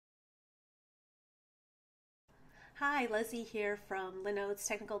Hi, Leslie here from Linode's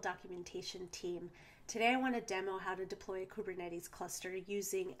technical documentation team. Today I want to demo how to deploy a Kubernetes cluster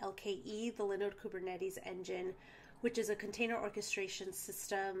using LKE, the Linode Kubernetes Engine, which is a container orchestration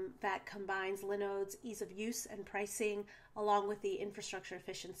system that combines Linode's ease of use and pricing along with the infrastructure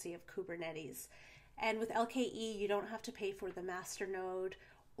efficiency of Kubernetes. And with LKE, you don't have to pay for the master node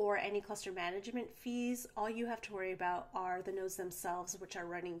or any cluster management fees. All you have to worry about are the nodes themselves, which are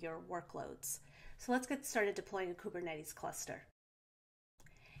running your workloads. So let's get started deploying a Kubernetes cluster.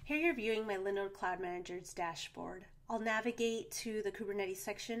 Here you're viewing my Linode Cloud Manager's dashboard. I'll navigate to the Kubernetes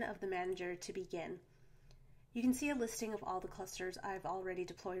section of the manager to begin. You can see a listing of all the clusters I've already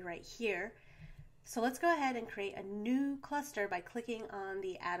deployed right here. So let's go ahead and create a new cluster by clicking on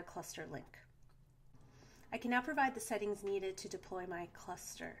the Add a Cluster link. I can now provide the settings needed to deploy my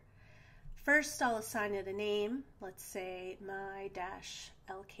cluster. First, I'll assign it a name, let's say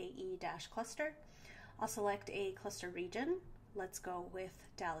my-LKE-cluster. I'll select a cluster region. Let's go with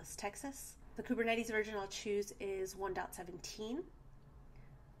Dallas, Texas. The Kubernetes version I'll choose is 1.17.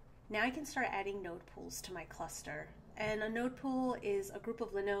 Now I can start adding node pools to my cluster. And a node pool is a group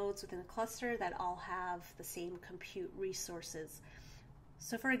of Linodes within a cluster that all have the same compute resources.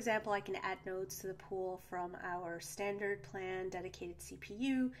 So for example, I can add nodes to the pool from our standard plan, dedicated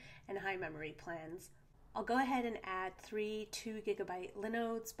CPU, and high memory plans. I'll go ahead and add 3 2 GB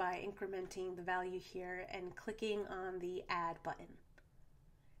Linodes by incrementing the value here and clicking on the Add button.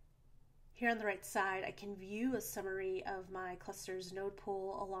 Here on the right side, I can view a summary of my cluster's node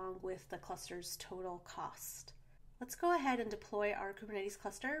pool along with the cluster's total cost. Let's go ahead and deploy our Kubernetes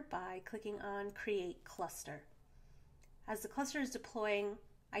cluster by clicking on Create Cluster. As the cluster is deploying,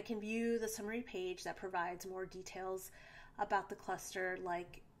 I can view the summary page that provides more details about the cluster,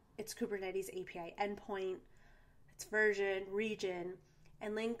 like its Kubernetes API endpoint, its version, region,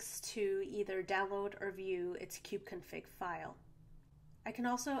 and links to either download or view its kubeconfig file. I can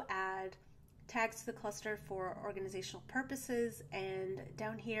also add tags to the cluster for organizational purposes, and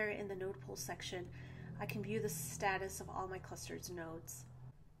down here in the node pool section, I can view the status of all my cluster's nodes.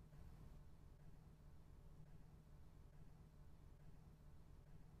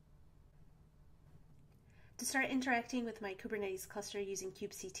 To start interacting with my Kubernetes cluster using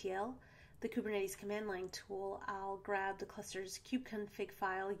kubectl, the Kubernetes command line tool, I'll grab the cluster's kubeconfig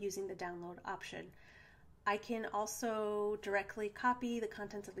file using the download option. I can also directly copy the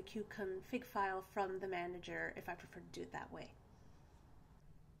contents of the kubeconfig file from the manager if I prefer to do it that way.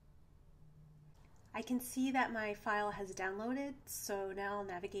 I can see that my file has downloaded, so now I'll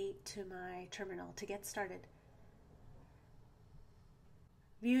navigate to my terminal to get started.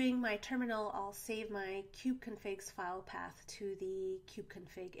 Viewing my terminal, I'll save my kubeconfig's file path to the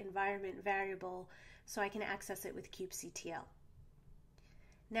kubeconfig environment variable so I can access it with kubectl.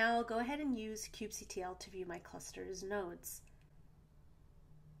 Now I'll go ahead and use kubectl to view my cluster's nodes.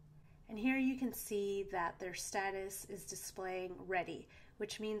 And here you can see that their status is displaying ready,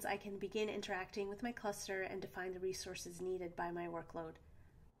 which means I can begin interacting with my cluster and define the resources needed by my workload.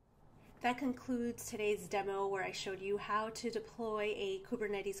 That concludes today's demo where I showed you how to deploy a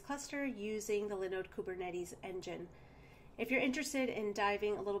Kubernetes cluster using the Linode Kubernetes Engine. If you're interested in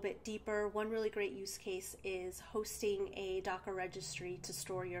diving a little bit deeper, one really great use case is hosting a Docker registry to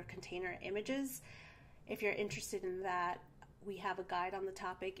store your container images. If you're interested in that, we have a guide on the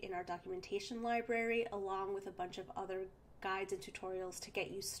topic in our documentation library, along with a bunch of other guides and tutorials to get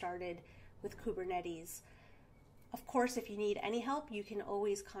you started with Kubernetes. Of course, if you need any help, you can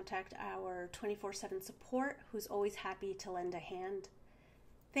always contact our 24/7 support, who's always happy to lend a hand.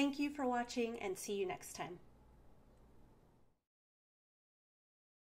 Thank you for watching, and see you next time.